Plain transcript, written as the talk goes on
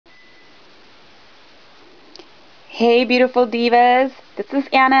Hey beautiful divas, this is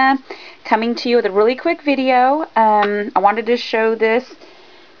Anna coming to you with a really quick video. I wanted to show this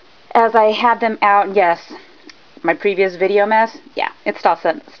as I had them out. Yes, my previous video mess, yeah, it's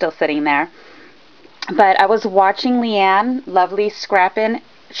still sitting there. But I was watching Leanne, lovely Scrappin'.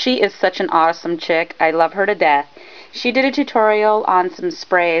 She is such an awesome chick. I love her to death. She did a tutorial on some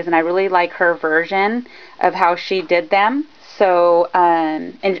sprays, and I really like her version of how she did them. So,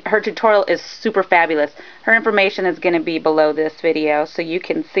 and her tutorial is super fabulous. Her information is going to be below this video, so you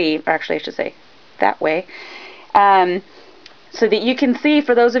can see, or actually I should say that way, so that you can see.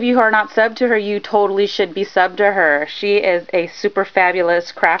 For those of you who are not subbed to her, you totally should be subbed to her. She is a super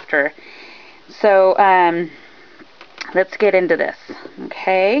fabulous crafter. So, let's get into this,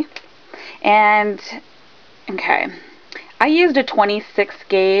 okay? And, okay, I used a 26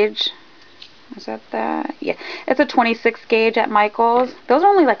 gauge. Is that that? Yeah, it's a 26 gauge at Michael's. Those are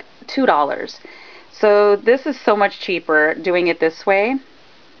only like $2. So this is so much cheaper doing it this way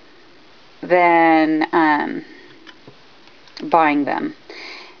than buying them.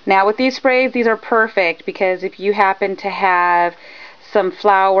 Now with these sprays, these are perfect because if you happen to have some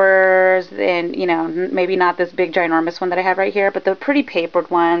flowers and, you know, maybe not this big ginormous one that I have right here, but the pretty papered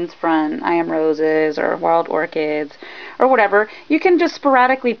ones from I Am Roses or Wild Orchids or whatever, you can just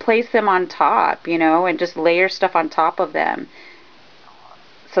sporadically place them on top, you know, and just layer stuff on top of them.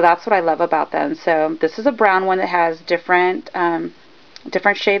 So that's what I love about them. So this is a brown one that has different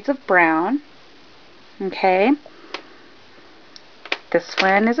shades of brown. Okay. This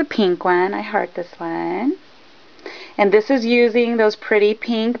one is a pink one. I heart this one. And this is using those pretty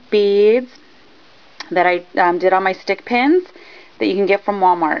pink beads that I did on my stick pins that you can get from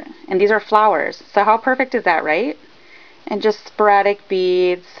Walmart. And these are flowers. So how perfect is that, right? And just sporadic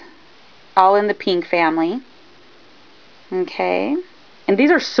beads, all in the pink family. Okay. And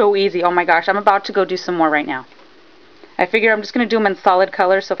these are so easy. Oh my gosh, I'm about to go do some more right now. I figure I'm just going to do them in solid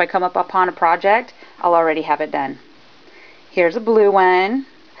colors, so if I come up upon a project, I'll already have it done. Here's a blue one.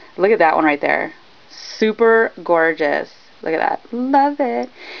 Look at that one right there. Super gorgeous. Look at that. Love it.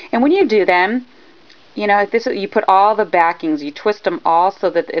 And when you do them, you know, if this, you put all the backings, you twist them all so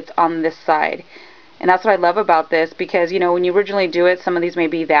that it's on this side. And that's what I love about this, because, you know, when you originally do it, some of these may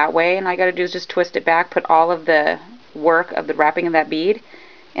be that way, and all I got to do is just twist it back, put all of the work of the wrapping of that bead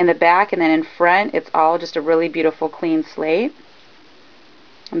in the back, and then in front, it's all just a really beautiful clean slate.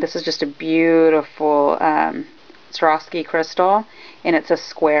 And this is just a beautiful Swarovski crystal, and it's a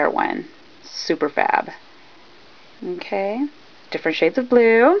square one. Super fab. Okay, different shades of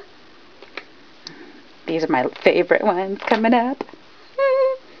blue. These are my favorite ones coming up.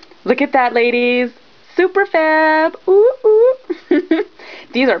 Look at that, ladies. Super fab. Ooh, ooh.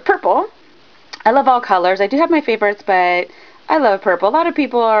 These are purple. I love all colors. I do have my favorites, but I love purple. A lot of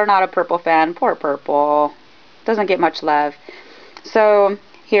people are not a purple fan. Poor purple. Doesn't get much love. So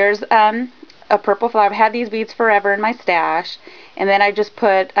here's a purple flower. I've had these beads forever in my stash. And then I just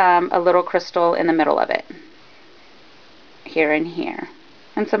put a little crystal in the middle of it. Here and here.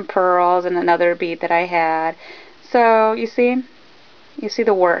 And some pearls and another bead that I had. So you see? You see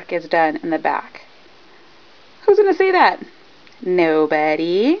the work is done in the back. Who's going to see that?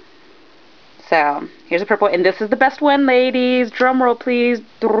 Nobody. So here's a purple. And this is the best one, ladies. Drum roll, please.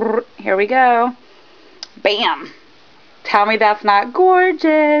 Here we go. Bam. Tell me that's not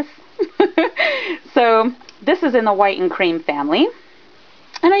gorgeous. So this is in the white and cream family.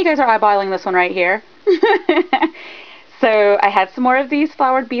 I know you guys are eyeballing this one right here. So I had some more of these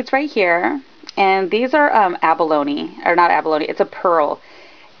flowered beads right here. And these are abalone, or not abalone, it's a pearl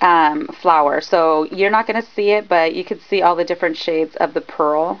flower. So you're not going to see it, but you can see all the different shades of the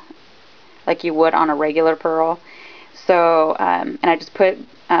pearl, like you would on a regular pearl. So, and I just put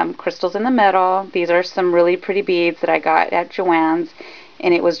crystals in the middle. These are some really pretty beads that I got at Joann's,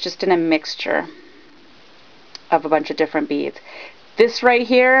 and it was just in a mixture of a bunch of different beads. This right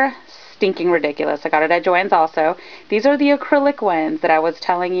here, stinking ridiculous. I got it at Joann's also. These are the acrylic ones that I was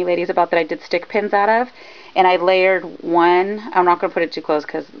telling you ladies about that I did stick pins out of. And I layered one. I'm not going to put it too close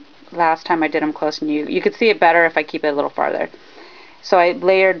because last time I did them close and you could see it better if I keep it a little farther. So I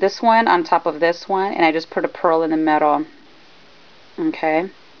layered this one on top of this one, and I just put a pearl in the middle.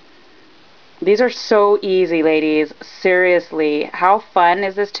 Okay. These are so easy, ladies. Seriously, how fun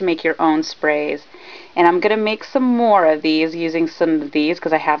is this to make your own sprays? And I'm going to make some more of these using some of these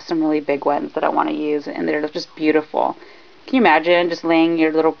because I have some really big ones that I want to use, and they're just beautiful. Can you imagine just laying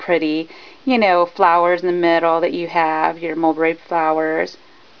your little pretty, you know, flowers in the middle that you have, your mulberry flowers?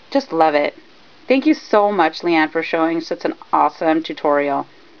 Just love it. Thank you so much, Leanne, for showing such an awesome tutorial.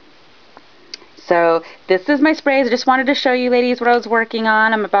 So this is my sprays. I just wanted to show you ladies what I was working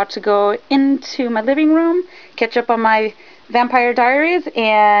on. I'm about to go into my living room, catch up on my Vampire Diaries,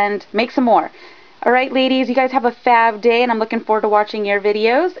 and make some more. Alright ladies, you guys have a fab day, and I'm looking forward to watching your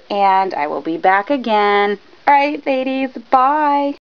videos, and I will be back again. Alright ladies, bye!